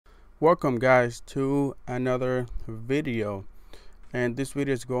Welcome guys to another video, and this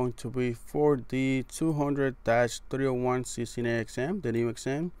video is going to be for the 200-301 CCNA exam, the new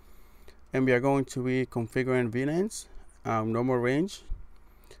exam, and we are going to be configuring VLANs, normal range,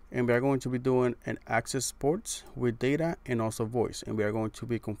 and we are going to be doing an access ports with data and also voice, and we are going to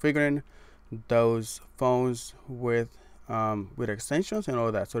be configuring those phones with extensions and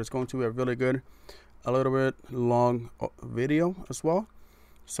all that. So it's going to be a really good, a little bit long video as well.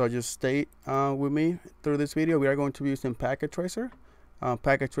 So just stay with me through this video. We are going to be using Packet Tracer.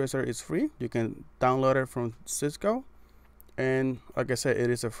 Packet Tracer is free. You can download it from Cisco, and like I said, it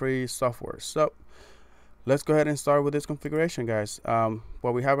is a free software. So let's go ahead and start with this configuration, guys.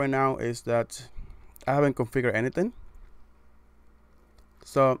 What we have right now is that I haven't configured anything.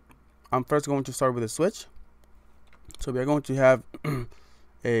 So I'm first going to start with a switch. So we are going to have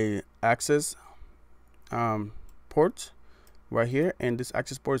a access port right here, and this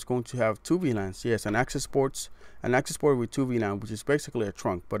access port is going to have two VLANs. Yes, an access port with two VLAN, which is basically a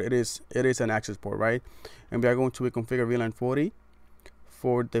trunk, but it is an access port, right? And we are going to configure VLAN 40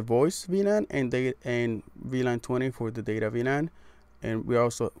 for the voice VLAN and VLAN 20 for the data VLAN. And we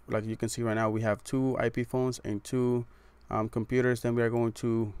also, like you can see right now, we have two IP phones and two computers. Then we are going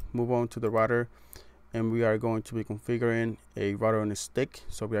to move on to the router, and we are going to be configuring a router on a stick.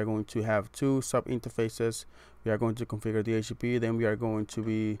 So we are going to have two sub interfaces. We are going to configure the DHCP. Then we are going to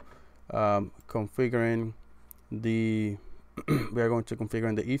be configuring the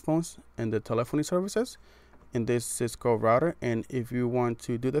ephones and the telephony services in this Cisco router. And if you want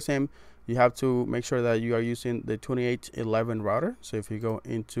to do the same, you have to make sure that you are using the 2811 router. So if you go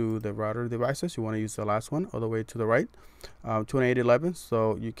into the router devices, you want to use the last one all the way to the right, 2811,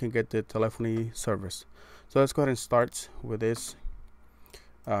 so you can get the telephony service. So let's go ahead and start with this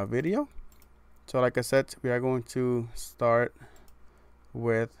video. So like I said, we are going to start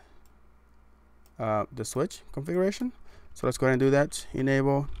with the switch configuration. So let's go ahead and do that.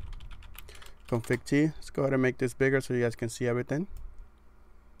 Enable config T. Let's go ahead and make this bigger so you guys can see everything.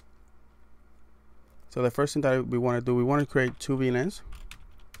 So the first thing that we want to do, we want to create two VLANs.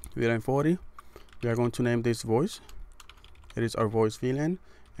 VLAN 40. We are going to name this voice. It is our voice VLAN.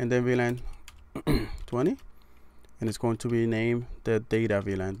 And then VLAN 20. And it's going to be named the data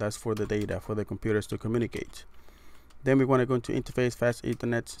VLAN. That's for the data, for the computers to communicate. Then we want to go into interface fast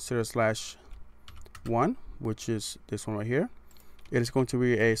Ethernet 0/1, which is this one right here. It is going to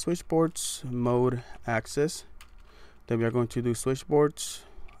be a switchboards mode access. Then we are going to do switchboards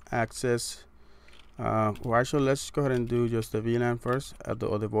access. Well, actually, let's go ahead and do just the VLAN first, or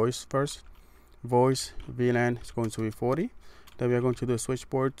the voice first. Voice VLAN is going to be 40. Then we are going to do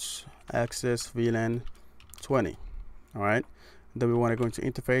switchboards access VLAN 20. All right. Then we want to go into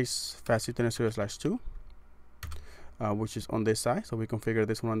interface fast Ethernet 0/2, which is on this side. So we configure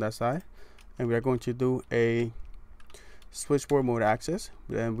this one on that side, and we are going to do a switchboard mode access.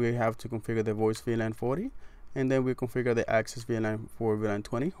 Then we have to configure the voice VLAN 40, and then we configure the access VLAN for VLAN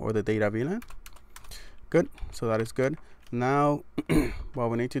 20, or the data VLAN. Good. So that is good. Now what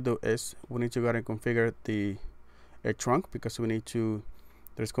we need to do is we need to go ahead and configure a trunk, because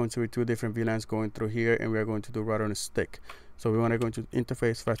there's going to be two different VLANs going through here, and we are going to do router on a stick. So we want to go into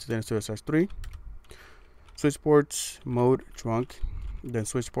interface fast Ethernet 0/3, switchboard mode trunk, then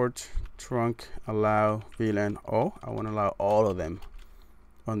switchboard trunk allow VLAN all. I want to allow all of them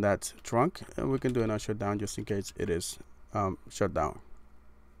on that trunk, and we can do another shutdown just in case it is shut down.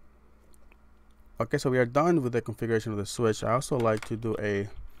 Okay, so we are done with the configuration of the switch. I also like to do a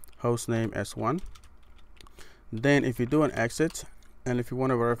hostname S1. Then if you do an exit, and if you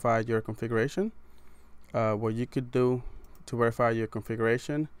want to verify your configuration, what you could do to verify your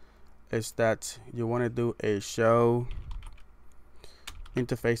configuration is that you want to do a show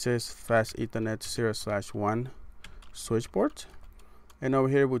interfaces fast Ethernet 0/1 switch port, and over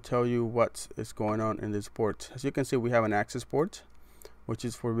here will tell you what is going on in this port. As you can see, we have an access port, which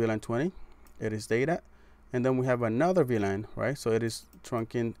is for VLAN 20. It is data, and then we have another VLAN, right? So it is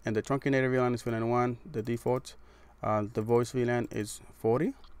trunking, and the truncinator VLAN is VLAN 1, the default. The voice VLAN is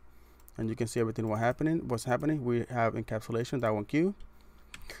 40, and you can see everything what's happening. We have encapsulation, that one queue,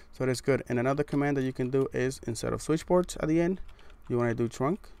 so that's good. And another command that you can do is, instead of switch ports at the end, you want to do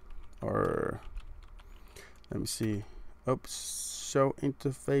trunk, or let me see, show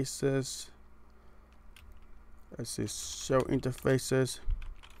interfaces. Let's see, show interfaces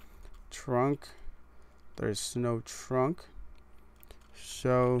trunk. There's no trunk.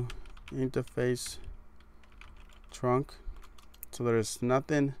 Show interface trunk. So there is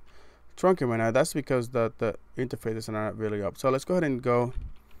nothing trunking right now. That's because the interfaces are not really up. So let's go ahead and go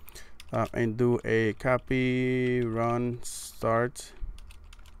and do a copy run start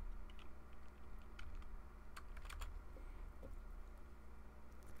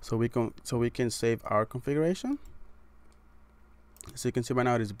so we can save our configuration. So you can see right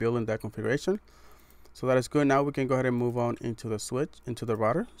now it is building that configuration. So that is good. Now we can go ahead and move on into the switch, into the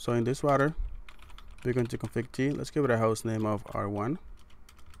router. So in this router, we're going to config T. Let's give it a host name of R1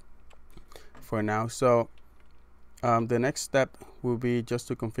 for now. So the next step will be just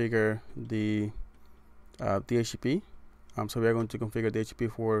to configure the DHCP. So we are going to configure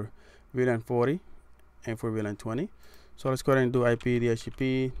DHCP for VLAN 40 and for VLAN 20. So let's go ahead and do IP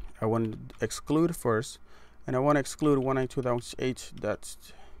DHCP. I want to exclude first, and I want to exclude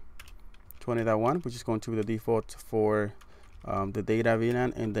 192.8.20.1, which is going to be the default for the data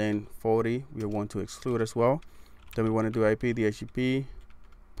VLAN, and then 40 we want to exclude as well. Then we want to do IP DHCP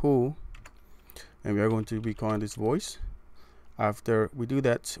pool, and we are going to be calling this voice. After we do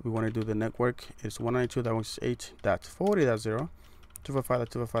that, we want to do the network. It's 192.8.40.0,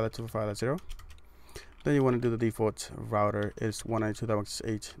 255.255.255.0. Then you want to do the default router is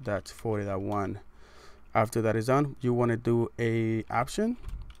 192.8.40.1. After that is done, you want to do a option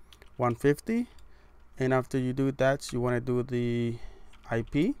 150, and after you do that, you want to do the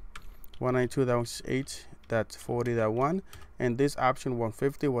IP 192.8.40.1, and this option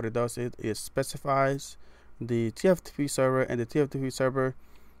 150, what it does is it specifies the TFTP server, and the TFTP server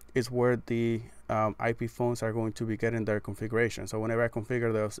is where the IP phones are going to be getting their configuration. So whenever I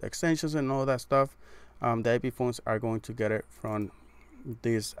configure those extensions and all that stuff, the IP phones are going to get it from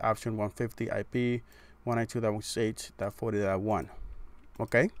this option 150 IP 192.8.40.1.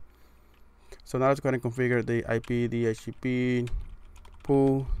 Okay, so now let's go ahead and configure the IP DHCP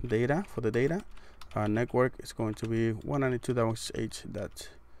pool data for the data. Network is going to be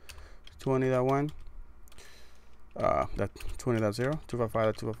 192.8.20.1. That 20.0,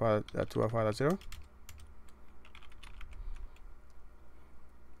 255.255.255.0.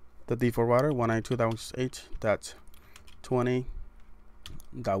 The default router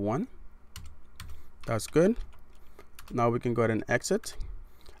 192.8.20.1. That's good. Now we can go ahead and exit.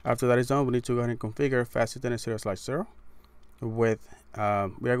 After that is done, we need to go ahead and configure fast Ethernet 0/0 with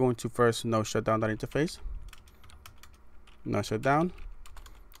we are going to first no shutdown that interface. No shutdown.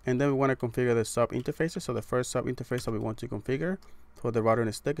 And then we want to configure the sub interfaces. So the first sub interface that we want to configure for the router and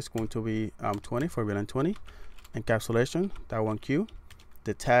the stick is going to be 20 for VLAN 20. Encapsulation, that one queue.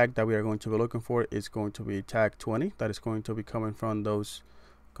 The tag that we are going to be looking for is going to be tag 20. That is going to be coming from those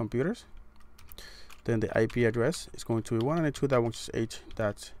computers. Then the IP address is going to be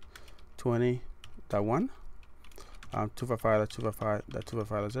 192.8.20.1,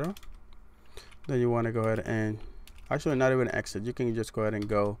 255.255.255.0. Then you want to go ahead and actually not even exit. You can just go ahead and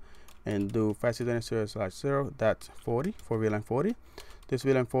go and do fast Ethernet 0/0.40 for VLAN 40. This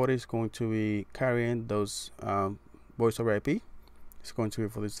VLAN 40 is going to be carrying those voice over IP. It's going to be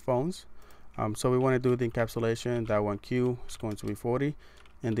for these phones. So we want to do the encapsulation. That one queue is going to be 40,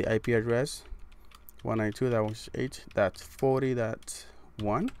 and the IP address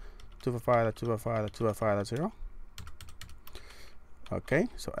 192.8.40.1, 255.255.255.0. Okay,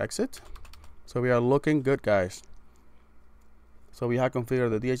 so exit. So we are looking good, guys. So we have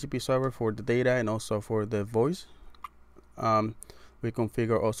configured the DHCP server for the data and also for the voice. We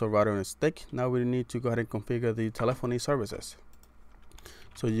configure also router and stick. Now we need to go ahead and configure the telephony services.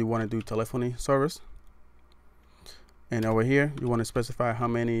 So you want to do telephony service. And over here, you want to specify how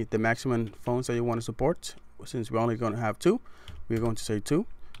many, the maximum phones that you want to support. Since we're only going to have 2, we're going to say 2.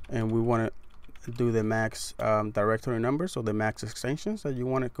 And we want to do the max directory number. So the max extensions that you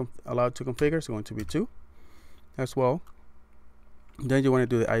want to allow to configure is going to be 2 as well. Then you want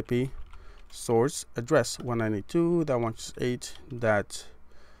to do the IP source address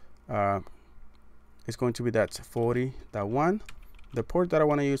 192.168. It's going to be that 40.1. The port that I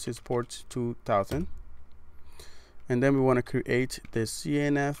want to use is port 2000. And then we want to create the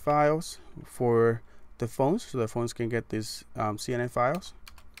CCNA files for the phones, so the phones can get these CCNA files.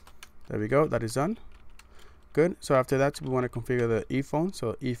 There we go, that is done. Good. So after that, we want to configure the ephone.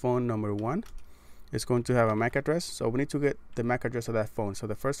 So ephone number 1 is going to have a MAC address. So we need to get the MAC address of that phone. So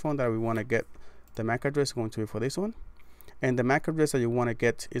the first phone that we want to get the MAC address is going to be for this one. And the MAC address that you want to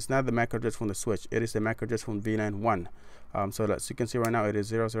get is not the MAC address from the switch. It is the MAC address from VLAN 1. So as you can see right now, it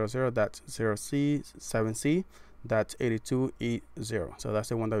is 000.0C7C.82E0. So that's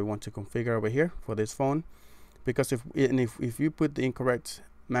the one that we want to configure over here for this phone. Because if you put the incorrect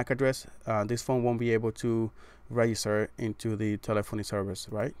MAC address, this phone won't be able to register into the telephony service,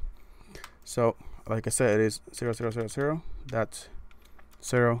 right? So like I said, it is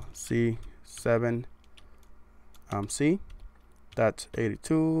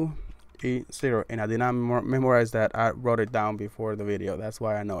 0.000.0C7C.82E0, and I did not memorize that. I wrote it down before the video. That's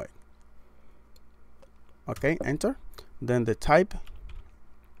why I know it. Okay, enter. Then the type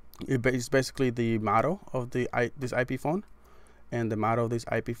It's basically the model of this IP phone, and the model of this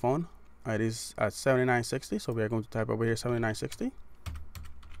IP phone it is at 7960. So we are going to type over here 7960.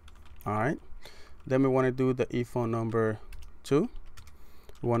 All right. Then we want to do the ephone number 2.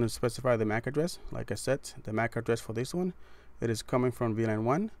 We want to specify the MAC address. Like I said, the MAC address for this one, it is coming from VLAN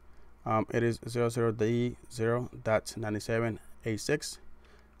 1. It is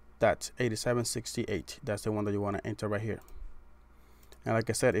 00D0.9786.8768. That's the one that you want to enter right here. And like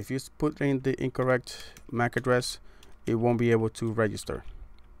I said, if you put in the incorrect MAC address, it won't be able to register.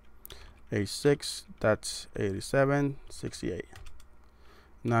 86.8768.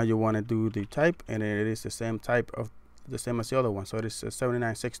 Now you want to do the type, and it is the same type of the same as the other one. So it is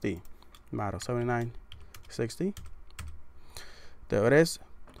 7960 model 7960. There it is.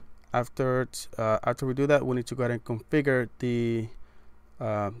 After we do that, we need to go ahead and configure the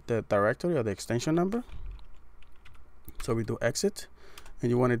directory or the extension number. So we do exit,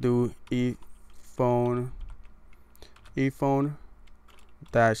 and you want to do ephone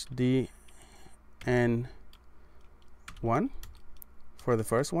 -DN1 for the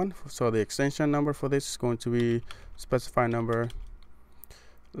first one. So the extension number for this is going to be specify number,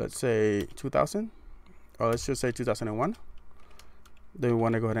 let's say 2000, or let's just say 2001. Then we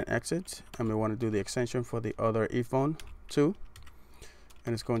want to go ahead and exit, and we want to do the extension for the other ephone 2,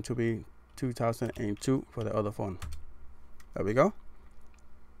 and it's going to be 2002 for the other phone. There we go.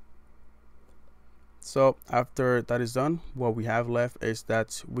 So after that is done, what we have left is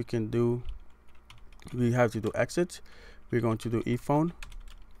that we have to do exit. We're going to do ephone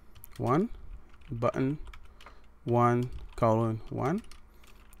 1 button 1:1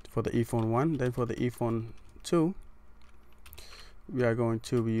 for the ephone 1. Then for the ephone 2, we are going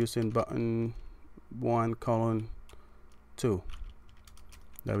to be using button 1:2.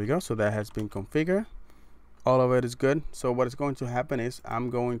 There we go. So that has been configured. All of it is good. So what is going to happen is I'm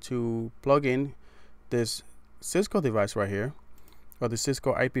going to plug in this Cisco device right here, or the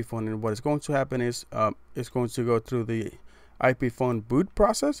Cisco IP phone, and what is going to happen is it's going to go through the IP phone boot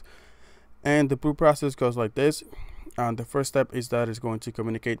process, and the boot process goes like this. The first step is that it's going to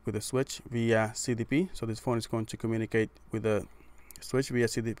communicate with the switch via CDP. So this phone is going to communicate with the switch via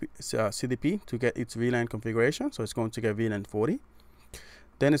CDP to get its VLAN configuration. So it's going to get VLAN 40.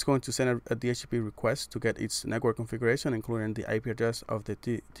 Then it's going to send a DHCP request to get its network configuration, including the IP address of the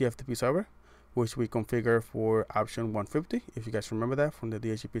TFTP server, which we configure for option 150, if you guys remember that from the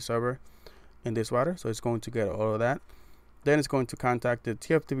DHCP server in this router. So it's going to get all of that. Then it's going to contact the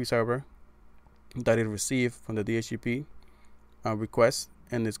TFTP server that it received from the DHCP request,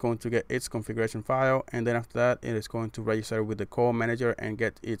 and it's going to get its configuration file. And then after that, it is going to register with the call manager and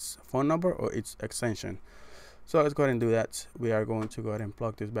get its phone number or its extension. So let's go ahead and do that. We are going to go ahead and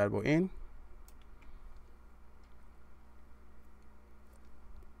plug this bad boy in.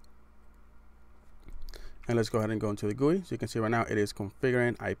 And let's go ahead and go into the GUI. So you can see right now it is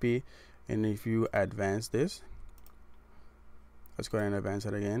configuring IP. And if you advance this, let's go ahead and advance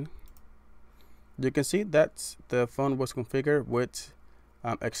it again. You can see that the phone was configured with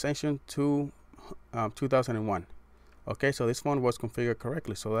extension 2001. Okay, so this phone was configured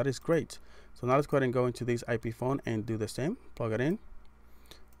correctly. So that is great. So now let's go ahead and go into this IP phone and do the same. Plug it in.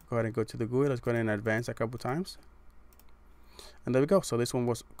 Go ahead and go to the GUI. Let's go ahead and advance a couple times. And there we go. So this one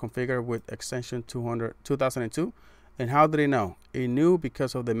was configured with extension 2002. And how did it know? It knew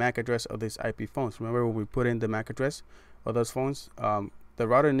because of the MAC address of these IP phones. Remember when we put in the MAC address of those phones? The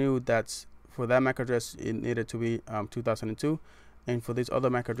router knew that for that MAC address it needed to be 2002, and for this other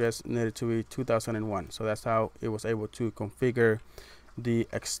MAC address it needed to be 2001. So that's how it was able to configure the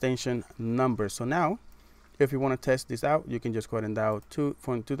extension number. So now, if you want to test this out, you can just go ahead and dial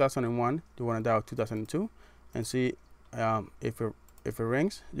from 2001. You want to dial 2002 and see if it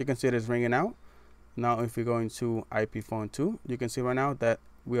rings. You can see it is ringing out. Now if we go into IP phone 2, you can see right now that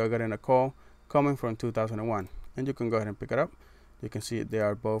we are getting a call coming from 2001, and you can go ahead and pick it up. You can see they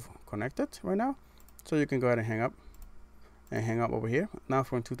are both connected right now, so you can go ahead and hang up over here. Now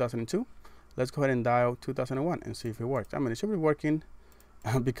from 2002, let's go ahead and dial 2001 and see if it works. I mean, it should be working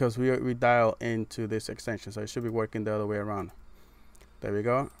because we dial into this extension, so it should be working the other way around. There we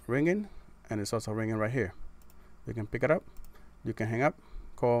go, ringing, and it's also ringing right here. You can pick it up, you can hang up,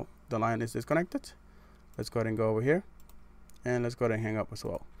 call the line is disconnected. Let's go ahead and go over here, and let's go ahead and hang up as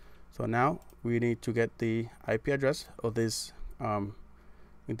well. So now we need to get the IP address of this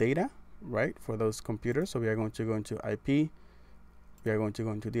data, right, for those computers. So we are going to go into IP, we are going to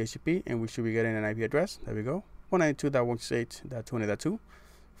go into DHCP, and we should be getting an IP address. There we go, 192.168.20.2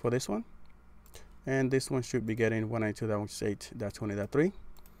 for this one, and this one should be getting 192.168.20.3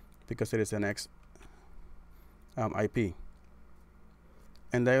 because it is the next IP.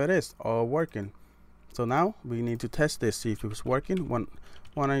 And there it is, all working. So now we need to test this, see if it's working.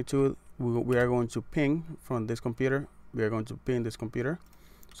 192, we are going to ping from this computer. We are going to ping this computer.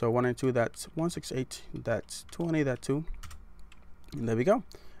 So 192.168.20.2, and there we go.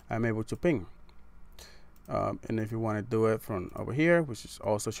 I'm able to ping. And if you want to do it from over here, which is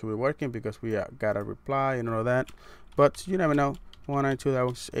also should be working because we got a reply and all that, but you never know.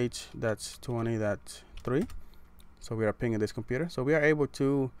 192.168.20.3. So we are pinging this computer. So we are able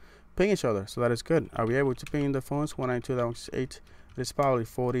to ping each other. So that is good. Are we able to ping the phones? 192.168. It is probably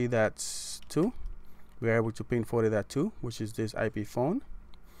 40.2. We are able to ping 40.2, which is this IP phone.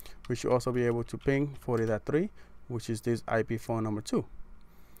 We should also be able to ping 40.3, which is this IP phone number 2.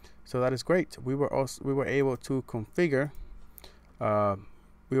 So that is great. We were able to configure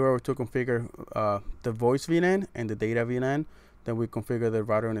the voice VLAN and the data VLAN. Then we configure the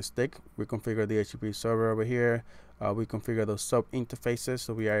router and the stick. We configure the HTTP server over here. We configure those sub interfaces,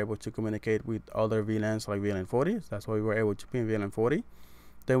 so we are able to communicate with other VLANs like VLAN 40. That's why we were able to ping VLAN 40.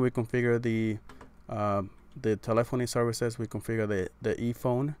 Then we configure the telephony services. We configure the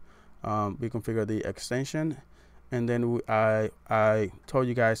ephone. We configure the extension. And then I told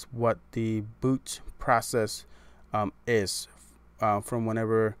you guys what the boot process is from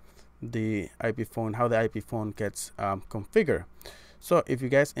whenever the IP phone, how the IP phone gets configured. So if you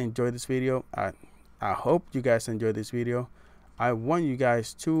guys enjoyed this video, I hope you guys enjoyed this video. I want you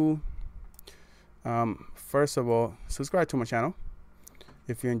guys to first of all subscribe to my channel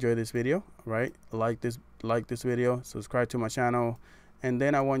if you enjoyed this video, right? Like this video, subscribe to my channel. And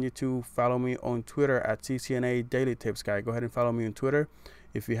then I want you to follow me on Twitter at CCNA Daily Tips Guy. Go ahead and follow me on Twitter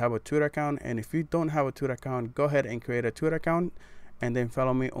if you have a Twitter account. And if you don't have a Twitter account, go ahead and create a Twitter account and then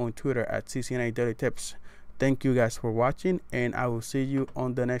follow me on Twitter at CCNA Daily Tips. Thank you guys for watching, and I will see you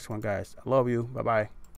on the next one, guys. I love you. Bye-bye.